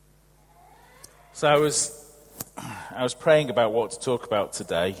So I was praying about what to talk about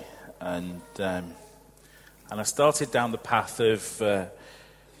today, and I started down the path of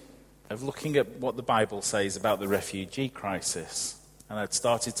looking at what the Bible says about the refugee crisis, and I'd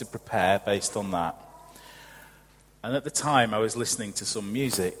started to prepare based on that. And at the time, I was listening to some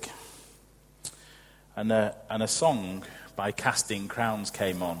music, and a song by Casting Crowns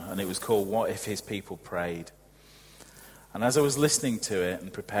came on, and it was called "What If His People Prayed." And as I was listening to it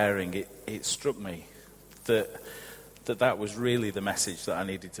and preparing, it struck me that was really the message that I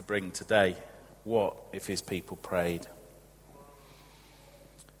needed to bring today. What if his people prayed?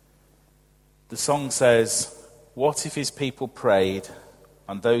 The song says, "What if his people prayed,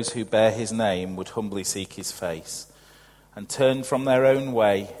 and those who bear his name would humbly seek his face, and turn from their own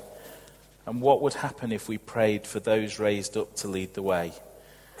way? And what would happen if we prayed for those raised up to lead the way?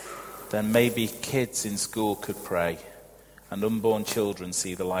 Then maybe kids in school could pray, and unborn children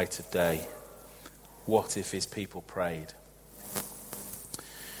see the light of day. What if his people prayed?"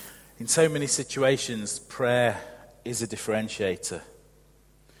 In so many situations, prayer is a differentiator.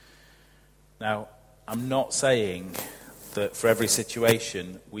 Now, I'm not saying that for every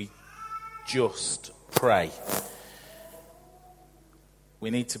situation we just pray. We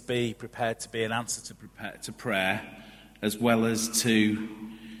need to be prepared to be an answer to prayer, as well as to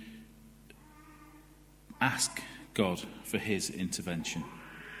ask God for his intervention.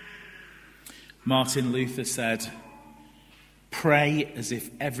 Martin Luther said, "Pray as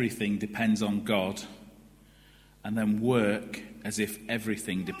if everything depends on God, and then work as if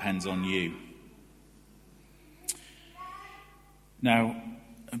everything depends on you." Now,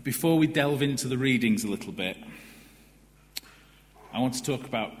 before we delve into the readings a little bit, I want to talk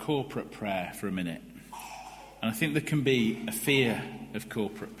about corporate prayer for a minute. And I think there can be a fear of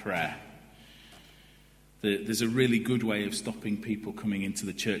corporate prayer. There's a really good way of stopping people coming into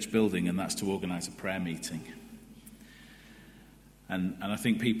the church building, and that's to organise a prayer meeting. And I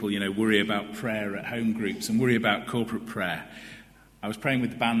think people, worry about prayer at home groups and worry about corporate prayer. I was praying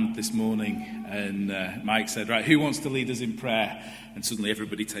with the band this morning, and Mike said, "Right, who wants to lead us in prayer?" And suddenly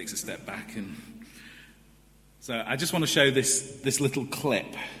everybody takes a step back. And so I just want to show this little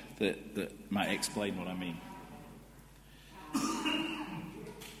clip that might explain what I mean.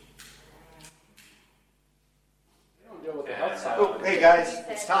 Oh, hey guys,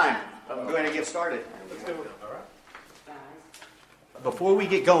 it's time. I'm going to get started. Let's do it. All right. Before we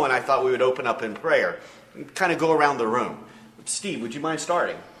get going, I thought we would open up in prayer and kind of go around the room. Steve, would you mind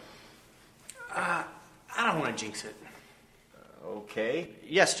starting? I don't want to jinx it. Okay.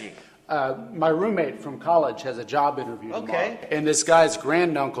 Yes, G. My roommate from college has a job interview tomorrow. Okay. And this guy's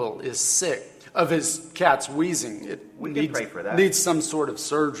granduncle is sick of his cat's wheezing. We can pray for that. Needs some sort of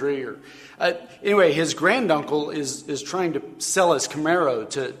surgery. Or anyway, his granduncle is trying to sell his Camaro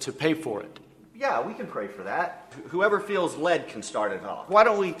to pay for it. Yeah, we can pray for that. Whoever feels led can start it off. Why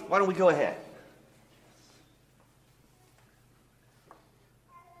don't we go ahead?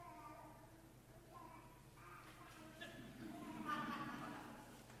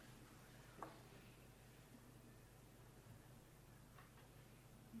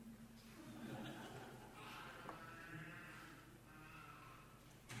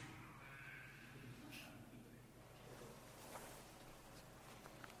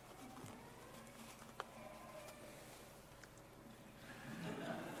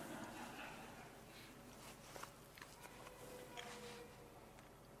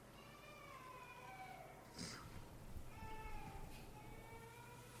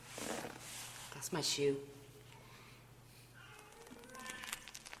 That's my shoe.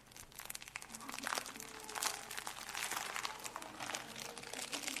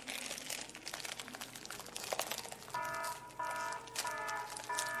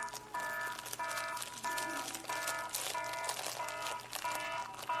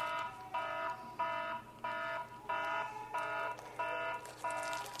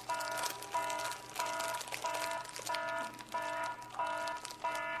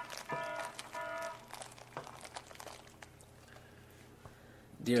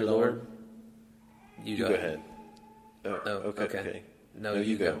 Dear Lord, you go ahead. Okay. No,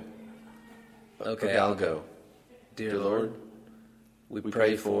 you go. Okay, I'll go. Dear Lord, we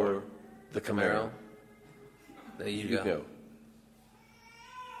pray for the Camaro. No, you go.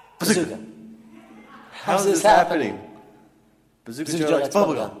 Bazooka. How's this happening? Bazooka Joe likes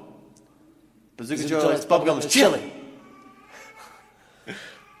bubblegum. Bazooka Joe likes bubblegum is chili.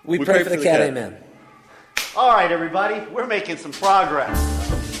 We pray for the cat, amen. All right, everybody, we're making some progress.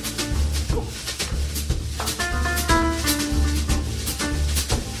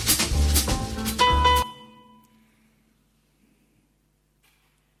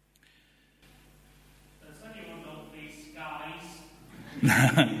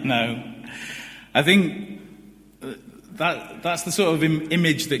 No. I think that's the sort of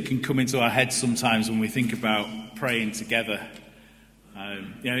image that can come into our heads sometimes when we think about praying together.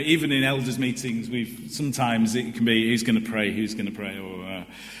 Even in elders' meetings, sometimes it can be who's going to pray,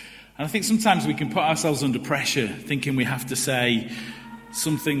 and I think sometimes we can put ourselves under pressure, thinking we have to say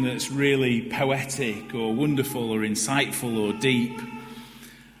something that's really poetic or wonderful or insightful or deep.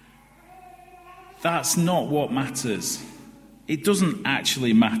 That's not what matters. It doesn't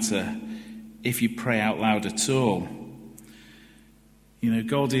actually matter if you pray out loud at all.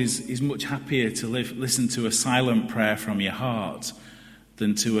 God is much happier to listen to a silent prayer from your heart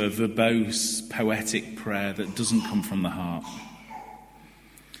than to a verbose, poetic prayer that doesn't come from the heart.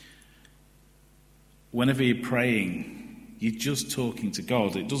 Whenever you're praying, you're just talking to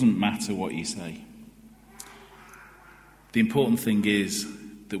God. It doesn't matter what you say. The important thing is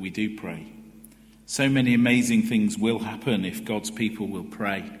that we do pray. So many amazing things will happen if God's people will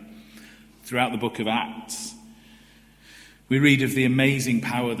pray. Throughout the book of Acts, we read of the amazing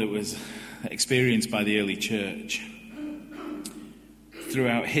power that was experienced by the early church.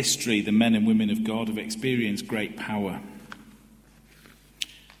 Throughout history, the men and women of God have experienced great power.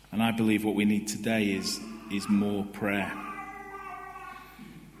 And I believe what we need today is more prayer.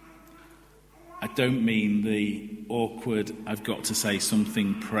 I don't mean the awkward, I've got to say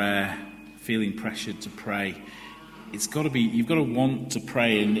something prayer, feeling pressured to pray. You've got to want to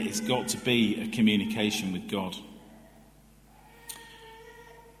pray, and it's got to be a communication with God.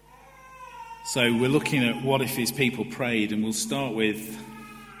 So we're looking at what if his people prayed, and we'll start with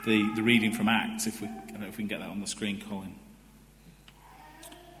the reading from Acts. I don't know if we can get that on the screen, Colin.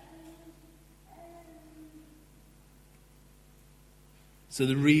 So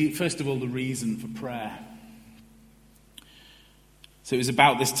first of all, the reason for prayer. So it was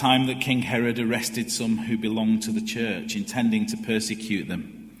about this time that King Herod arrested some who belonged to the church, intending to persecute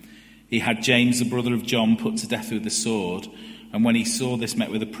them. He had James, the brother of John, put to death with the sword, and when he saw this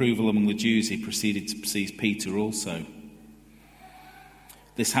met with approval among the Jews, he proceeded to seize Peter also.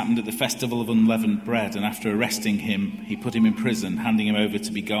 This happened at the festival of unleavened bread, and after arresting him, he put him in prison, handing him over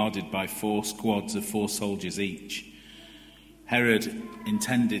to be guarded by 4 squads of 4 soldiers each. Herod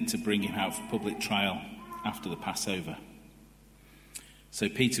intended to bring him out for public trial after the Passover. So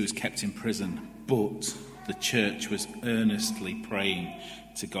Peter was kept in prison, but the church was earnestly praying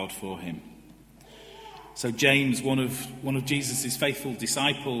to God for him. So James, one of Jesus' faithful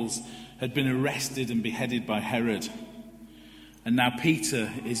disciples, had been arrested and beheaded by Herod. And now Peter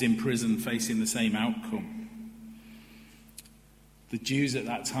is in prison facing the same outcome. The Jews at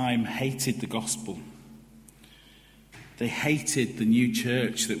that time hated the gospel. They hated the new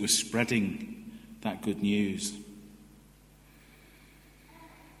church that was spreading that good news.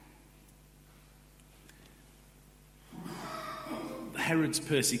 Herod's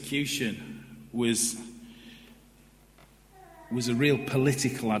persecution was a real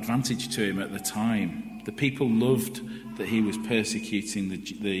political advantage to him at the time. The people loved that he was persecuting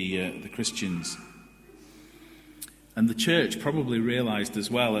the Christians. And the church probably realized as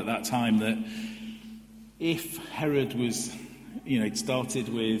well at that time that if Herod was, it started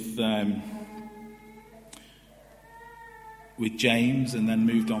with James and then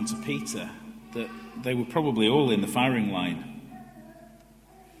moved on to Peter, that they were probably all in the firing line.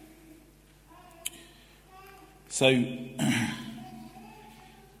 So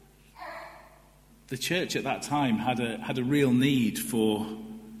the church at that time had a real need for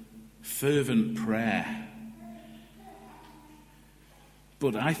fervent prayer.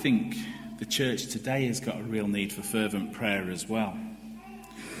 But I think the church today has got a real need for fervent prayer as well.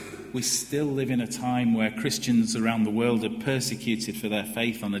 We still live in a time where Christians around the world are persecuted for their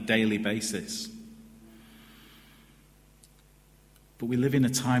faith on a daily basis. But we live in a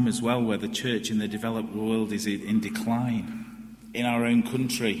time as well where the church in the developed world is in decline. In our own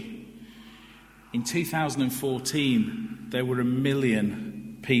country, in 2014, there were 1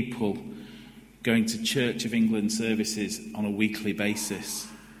 million people going to Church of England services on a weekly basis.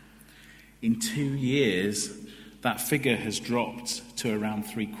 In 2 years, that figure has dropped to around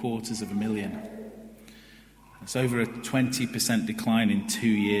 750,000. It's over a 20% decline in 2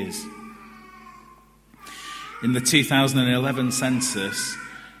 years. In the 2011 census,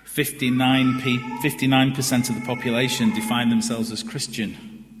 59% of the population defined themselves as Christian.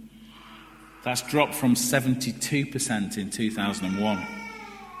 That's dropped from 72% in 2001.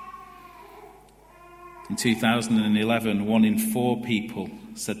 In 2011, 1 in 4 people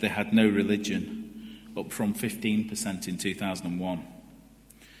said they had no religion, up from 15% in 2001.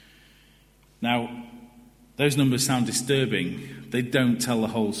 Now, those numbers sound disturbing. They don't tell the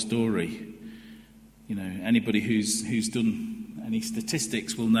whole story. Anybody who's done any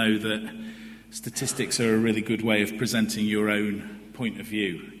statistics will know that statistics are a really good way of presenting your own point of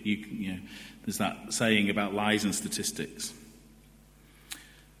view. You know, there's that saying about lies and statistics.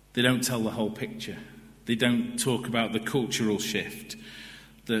 They don't tell the whole picture. They don't talk about the cultural shift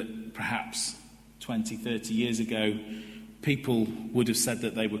that perhaps 20, 30 years ago people would have said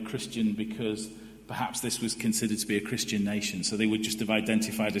that they were Christian because perhaps this was considered to be a Christian nation, so they would just have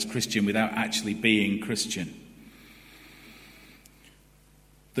identified as Christian without actually being Christian.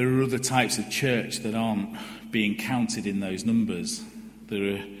 There are other types of church that aren't being counted in those numbers.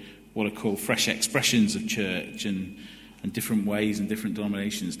 There are what are called fresh expressions of church and different ways and different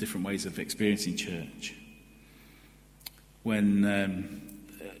denominations, different ways of experiencing church. When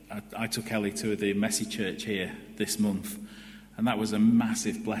I took Ellie to the Messy Church here this month, and that was a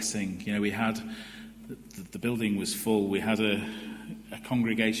massive blessing. You know, we had, the building was full. We had a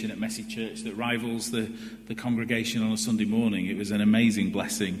congregation at Messy Church that rivals the congregation on a Sunday morning. It was an amazing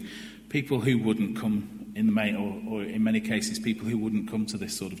blessing. People who wouldn't come in the main, or in many cases, people who wouldn't come to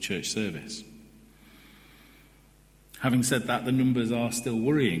this sort of church service. Having said that, the numbers are still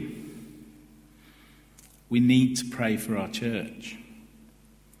worrying. We need to pray for our church.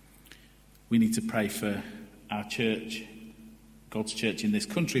 We need to pray for our church, God's church in this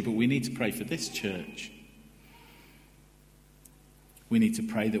country, but we need to pray for this church. We need to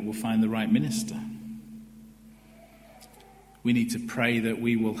pray that we'll find the right minister. We need to pray that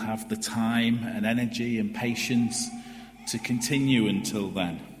we will have the time and energy and patience to continue until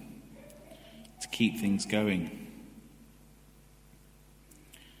then, to keep things going.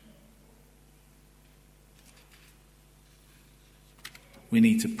 We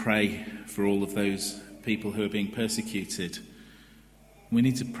need to pray for all of those people who are being persecuted. We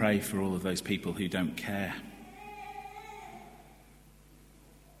need to pray for all of those people who don't care.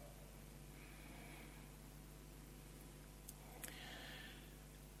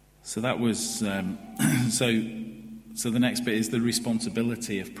 So that was, so the next bit is the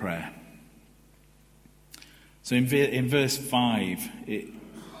responsibility of prayer. So in verse 5, a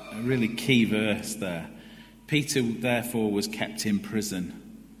really key verse there. Peter, therefore, was kept in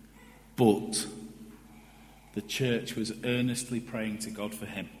prison, but the church was earnestly praying to God for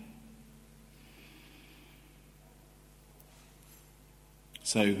him.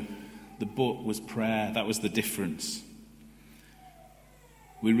 So the but was prayer. That was the difference.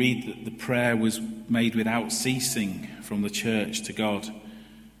 We read that the prayer was made without ceasing from the church to God.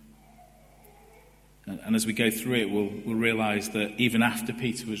 And as we go through it, we'll realise that even after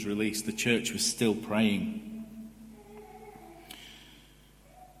Peter was released, the church was still praying.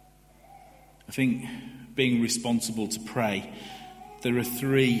 I think being responsible to pray, there are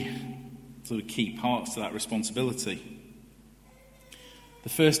three sort of key parts to that responsibility. The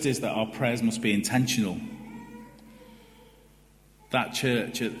first is that our prayers must be intentional. That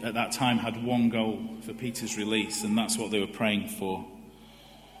church at that time had one goal for Peter's release, and that's what they were praying for.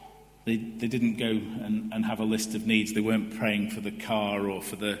 They didn't go and have a list of needs. They weren't praying for the car or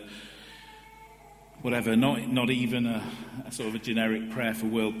for the whatever, not even a sort of a generic prayer for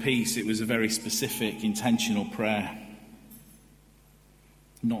world peace. It was a very specific, intentional prayer.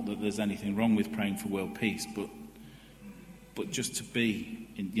 Not that there's anything wrong with praying for world peace, but just to be,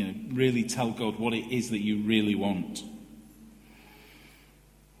 really tell God what it is that you really want.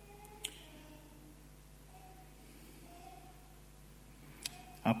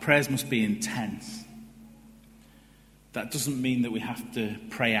 Our prayers must be intense. That doesn't mean that we have to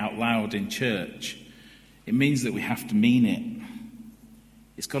pray out loud in church. It means that we have to mean it.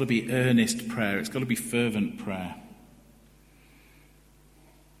 It's got to be earnest prayer. It's got to be fervent prayer.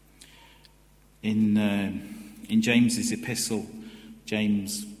 In James's epistle,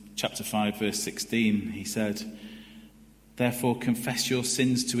 James chapter 5, verse 16, he said, "Therefore confess your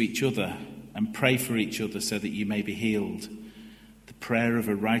sins to each other and pray for each other so that you may be healed. The prayer of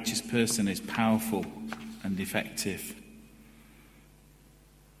a righteous person is powerful and effective."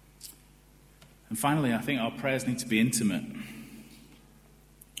 And finally, I think our prayers need to be intimate.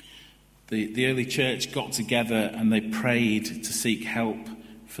 The early church got together and they prayed to seek help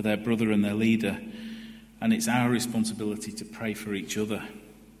for their brother and their leader. And it's our responsibility to pray for each other.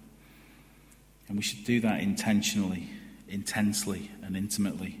 And we should do that intentionally, intensely, and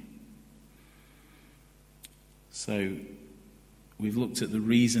intimately. So we've looked at the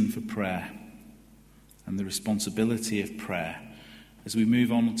reason for prayer and the responsibility of prayer. As we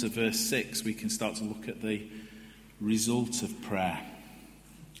move on to verse 6, we can start to look at the result of prayer.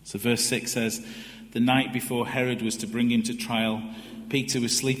 So verse 6 says, "The night before Herod was to bring him to trial, Peter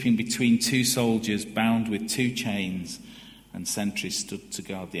was sleeping between two soldiers bound with two chains, and sentries stood to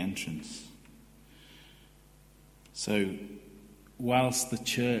guard the entrance." So whilst the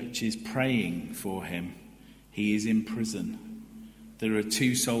church is praying for him, he is in prison. There are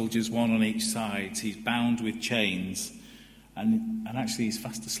 2 soldiers, one on each side. He's bound with chains, and actually he's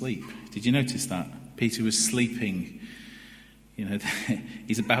fast asleep. Did you notice that? Peter was sleeping. You know,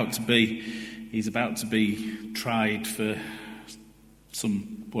 he's about to be tried for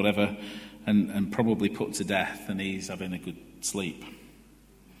some whatever, and probably put to death, and he's having a good sleep.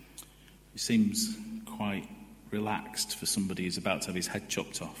 He seems quite relaxed for somebody who's about to have his head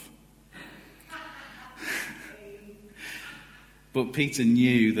chopped off. But Peter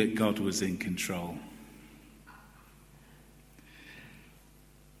knew that God was in control.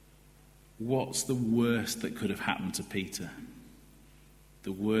 What's the worst that could have happened to Peter?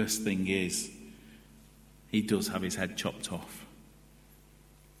 The worst thing is, he does have his head chopped off.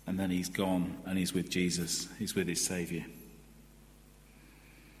 And then he's gone and he's with Jesus. He's with his Saviour.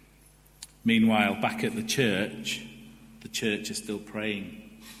 Meanwhile, back at the church is still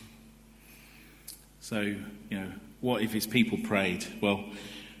praying. So, you know, what if his people prayed? Well,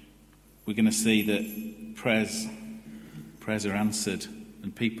 we're going to see that prayers are answered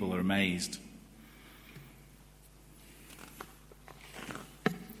and people are amazed.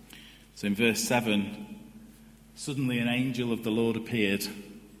 So in verse 7, suddenly an angel of the Lord appeared,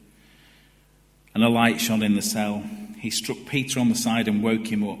 and a light shone in the cell. He struck Peter on the side and woke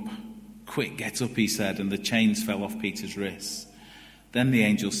him up. "Quick, get up," he said, and the chains fell off Peter's wrists. Then the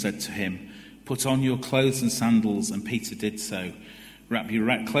angel said to him, "Put on your clothes and sandals," and Peter did so. "Wrap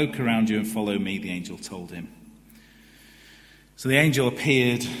your cloak around you and follow me," the angel told him. So the angel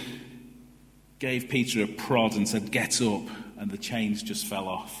appeared, gave Peter a prod and said, "Get up," and the chains just fell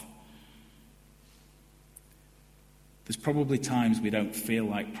off. There's probably times we don't feel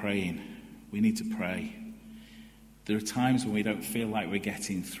like praying. We need to pray. There are times when we don't feel like we're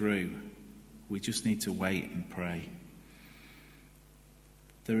getting through. We just need to wait and pray.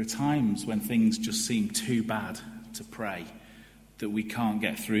 There are times when things just seem too bad to pray, that we can't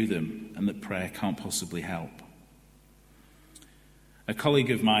get through them and that prayer can't possibly help. A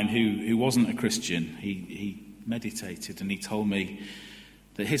colleague of mine who wasn't a Christian, he meditated, and he told me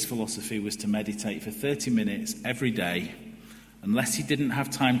that his philosophy was to meditate for 30 minutes every day, unless he didn't have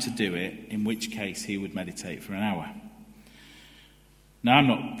time to do it, in which case he would meditate for an hour. Now, I'm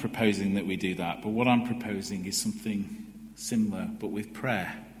not proposing that we do that, but what I'm proposing is something similar, but with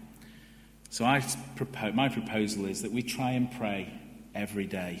prayer. So my proposal is that we try and pray every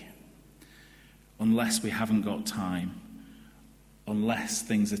day, unless we haven't got time, unless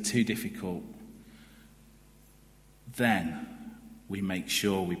things are too difficult. Then we make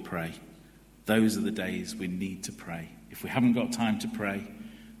sure we pray. Those are the days we need to pray. If we haven't got time to pray,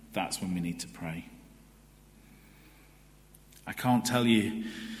 that's when we need to pray. I can't tell you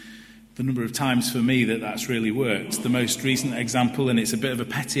the number of times for me that's really worked. The most recent example, and it's a bit of a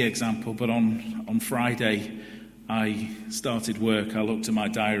petty example, but on Friday I started work. I looked at my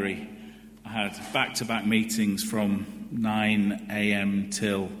diary. I had back-to-back meetings from 9 a.m.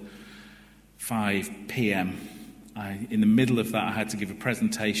 till 5 p.m. In the middle of that, I had to give a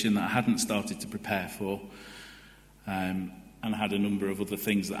presentation that I hadn't started to prepare for, and I had a number of other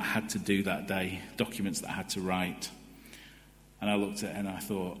things that I had to do that day, documents that I had to write. And I looked at it and I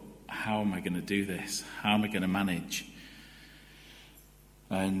thought, how am I going to do this? How am I going to manage?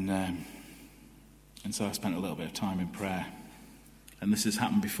 And so I spent a little bit of time in prayer. And this has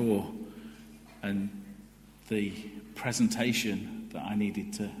happened before. And the presentation that I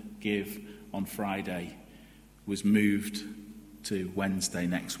needed to give on Friday was moved to Wednesday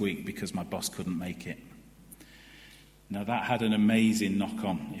next week because my boss couldn't make it. Now that had an amazing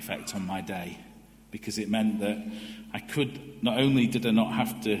knock-on effect on my day, because it meant that not only did I not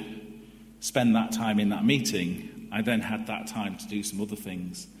have to spend that time in that meeting, I then had that time to do some other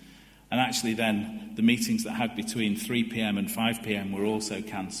things. And actually then the meetings that I had between 3 p.m. and 5 p.m. were also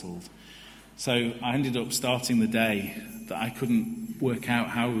cancelled. So I ended up starting the day that I couldn't work out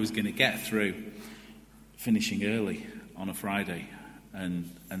how I was going to get through, finishing early on a Friday and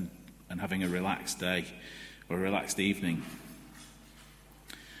having a relaxed day or a relaxed evening.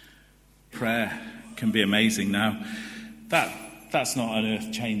 Prayer can be amazing. Now, that's not an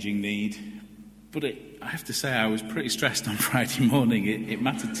earth-changing need, but I have to say I was pretty stressed on Friday morning. It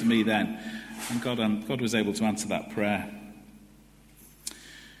mattered to me then, and God was able to answer that prayer.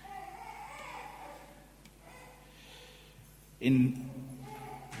 In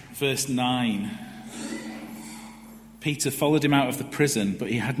verse 9, Peter followed him out of the prison, but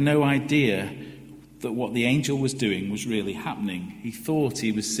he had no idea that what the angel was doing was really happening. He thought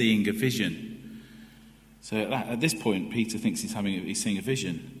he was seeing a vision. So at this point, Peter thinks he's seeing a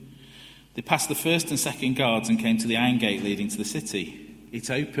vision. They passed the first and second guards and came to the iron gate leading to the city. It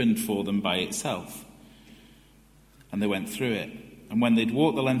opened for them by itself, and they went through it. And when they'd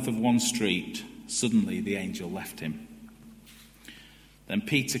walked the length of one street, suddenly the angel left him. Then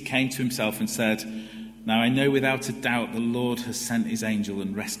Peter came to himself and said, "Now I know without a doubt the Lord has sent his angel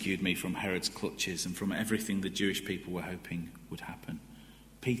and rescued me from Herod's clutches and from everything the Jewish people were hoping would happen."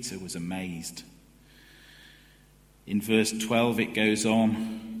 Peter was amazed. In verse 12 it goes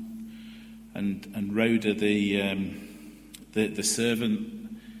on, and Rhoda, the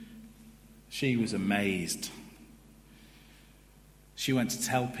servant, she was amazed. She went to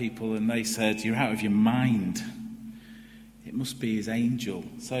tell people, and they said, "You're out of your mind. It must be his angel."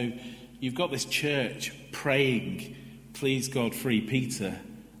 So you've got this church praying, "Please God, free Peter,"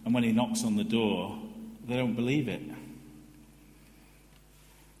 and when he knocks on the door, they don't believe it.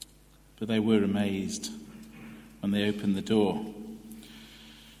 But they were amazed when they opened the door.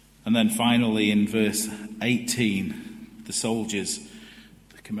 And then finally in verse 18, the soldiers,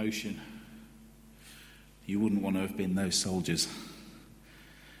 the commotion. You wouldn't want to have been those soldiers.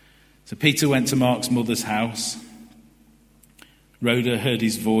 So Peter went to Mark's mother's house. Rhoda heard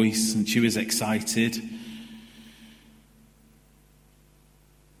his voice and she was excited.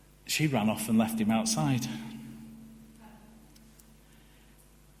 She ran off and left him outside.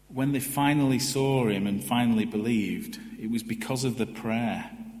 When they finally saw him and finally believed, it was because of the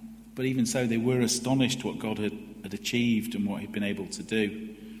prayer. But even so, they were astonished what God had achieved and what he'd been able to do.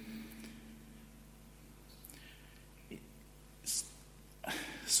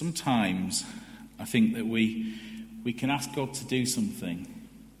 Sometimes I think that we can ask God to do something,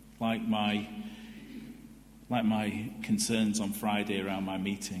 like my concerns on Friday around my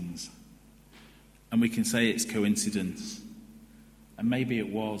meetings, and we can say it's coincidence, and maybe it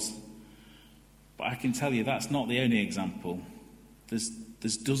was, but I can tell you that's not the only example.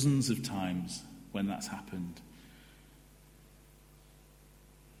 There's dozens of times when that's happened.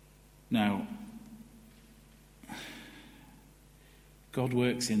 Now, God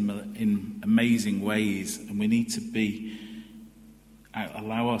works in amazing ways, and we need to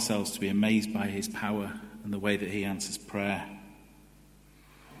allow ourselves to be amazed by his power and the way that he answers prayer.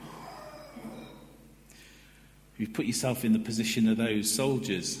 If you put yourself in the position of those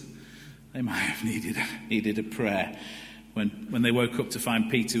soldiers, they might have needed a prayer. When they woke up to find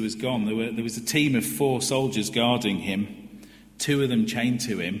Peter was gone, there was a team of 4 soldiers guarding him, 2 of them chained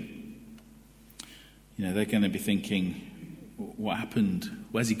to him. You know, they're going to be thinking, what happened?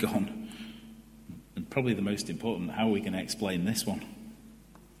 Where's he gone? And probably the most important, how are we going to explain this one?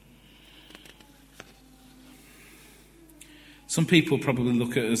 Some people probably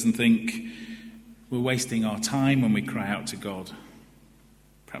look at us and think we're wasting our time when we cry out to God.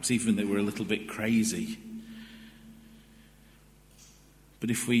 Perhaps even that we're a little bit crazy. But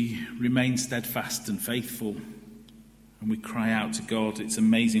if we remain steadfast and faithful and we cry out to God, it's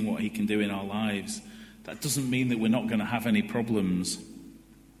amazing what he can do in our lives. That doesn't mean that we're not going to have any problems.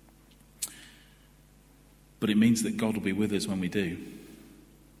 But it means that God will be with us when we do.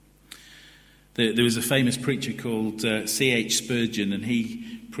 There was a famous preacher called C.H. Spurgeon, and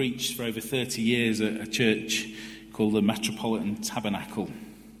he preached for over 30 years at a church called the Metropolitan Tabernacle.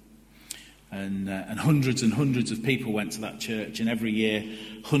 And hundreds and hundreds of people went to that church, and every year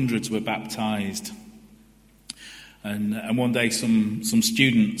hundreds were baptized. And one day some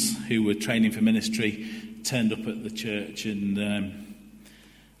students who were training for ministry turned up at the church, and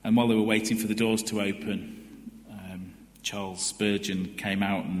while they were waiting for the doors to open, Charles Spurgeon came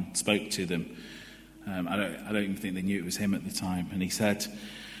out and spoke to them. I don't even think they knew it was him at the time. And he said,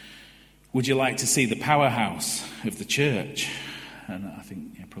 "Would you like to see the powerhouse of the church?" And I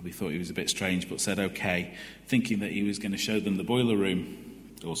think he probably thought he was a bit strange, but said okay, thinking that he was going to show them the boiler room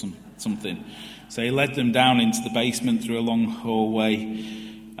or something. So he led them down into the basement through a long hallway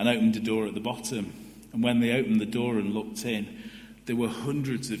and opened a door at the bottom. And when they opened the door and looked in, there were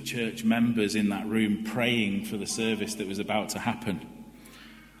hundreds of church members in that room praying for the service that was about to happen.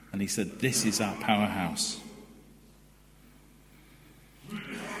 And he said, "This is our powerhouse."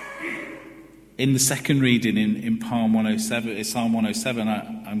 In the second reading in Psalm 107,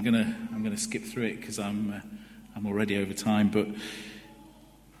 I'm going to skip through it because I'm already over time, but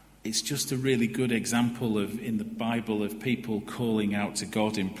it's just a really good example in the Bible of people calling out to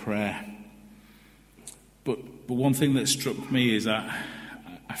God in prayer. But one thing that struck me is that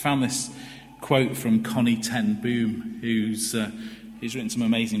I found this quote from Connie ten Boom, who's written some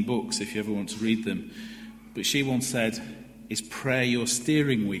amazing books if you ever want to read them. But she once said, "Is prayer your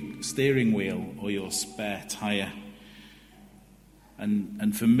steering wheel or your spare tire?"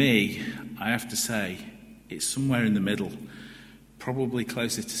 And for me, I have to say, it's somewhere in the middle. probably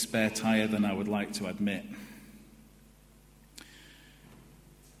closer to spare tire than I would like to admit.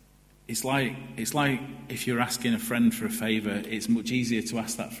 It's like if you're asking a friend for a favour, it's much easier to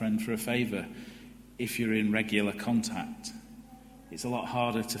ask that friend for a favour if you're in regular contact. It's a lot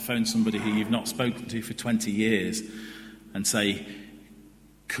harder to phone somebody who you've not spoken to for 20 years and say,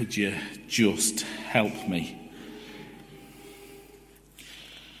 could you just help me?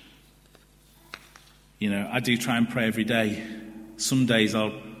 You know, I do try and pray every day. Some days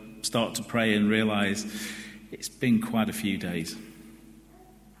I'll start to pray and realise it's been quite a few days.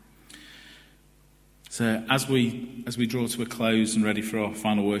 So as we draw to a close and ready for our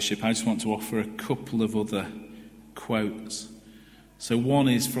final worship, I just want to offer a couple of other quotes. So one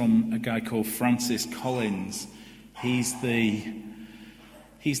is from a guy called Francis Collins. He's the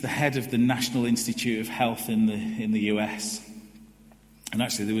head of the National Institute of Health in the US. And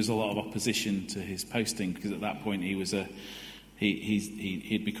actually there was a lot of opposition to his posting because at that point he'd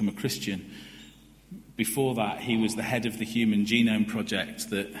become a Christian. Before that, he was the head of the Human Genome Project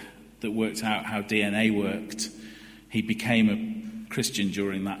that worked out how DNA worked. He became a Christian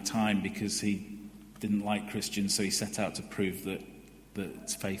during that time because he didn't like Christians, so he set out to prove that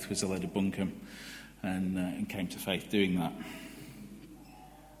faith was a load of bunkum, and came to faith doing that.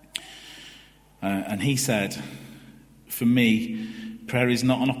 And he said, for me, prayer is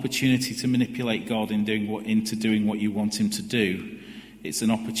not an opportunity to manipulate God into doing what you want him to do. It's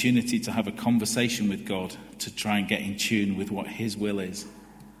an opportunity to have a conversation with God to try and get in tune with what his will is.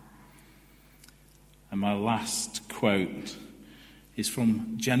 And my last quote is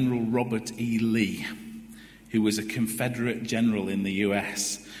from General Robert E. Lee, who was a Confederate general in the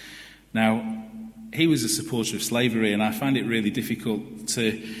US. Now, he was a supporter of slavery, and I find it really difficult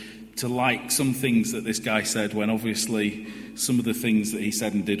to like some things that this guy said when obviously some of the things that he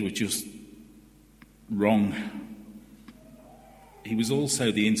said and did were just wrong. He was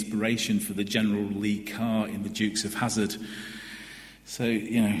also the inspiration for the General Lee car in the Dukes of Hazzard. So,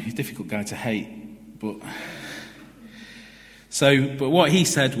 you know, he's a difficult guy to hate. But what he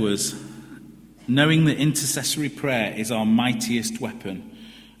said was, knowing that intercessory prayer is our mightiest weapon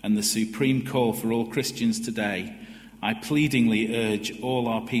and the supreme call for all Christians today, I pleadingly urge all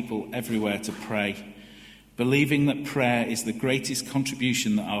our people everywhere to pray. Believing that prayer is the greatest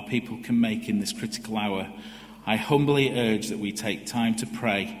contribution that our people can make in this critical hour, I humbly urge that we take time to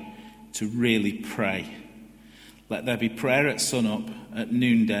pray, to really pray. Let there be prayer at sunup, at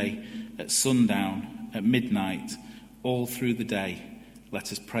noonday, at sundown, at midnight, all through the day.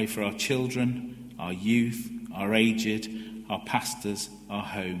 Let us pray for our children, our youth, our aged, our pastors, our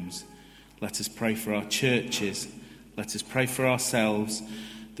homes. Let us pray for our churches. Let us pray for ourselves,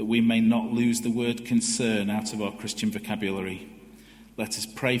 that we may not lose the word concern out of our Christian vocabulary. Let us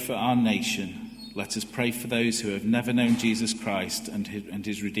pray for our nation. Let us pray for those who have never known Jesus Christ and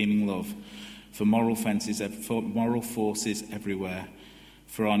his redeeming love, for moral forces everywhere,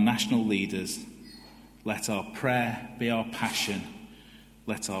 for our national leaders. Let our prayer be our passion.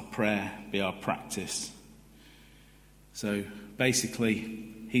 Let our prayer be our practice. So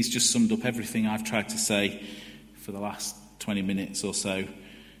basically, he's just summed up everything I've tried to say for the last 20 minutes or so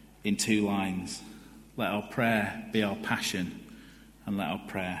in 2 lines. Let our prayer be our passion, and let our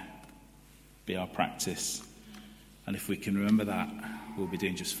prayer be our practice. And if we can remember that, we'll be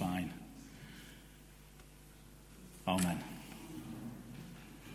doing just fine. Amen.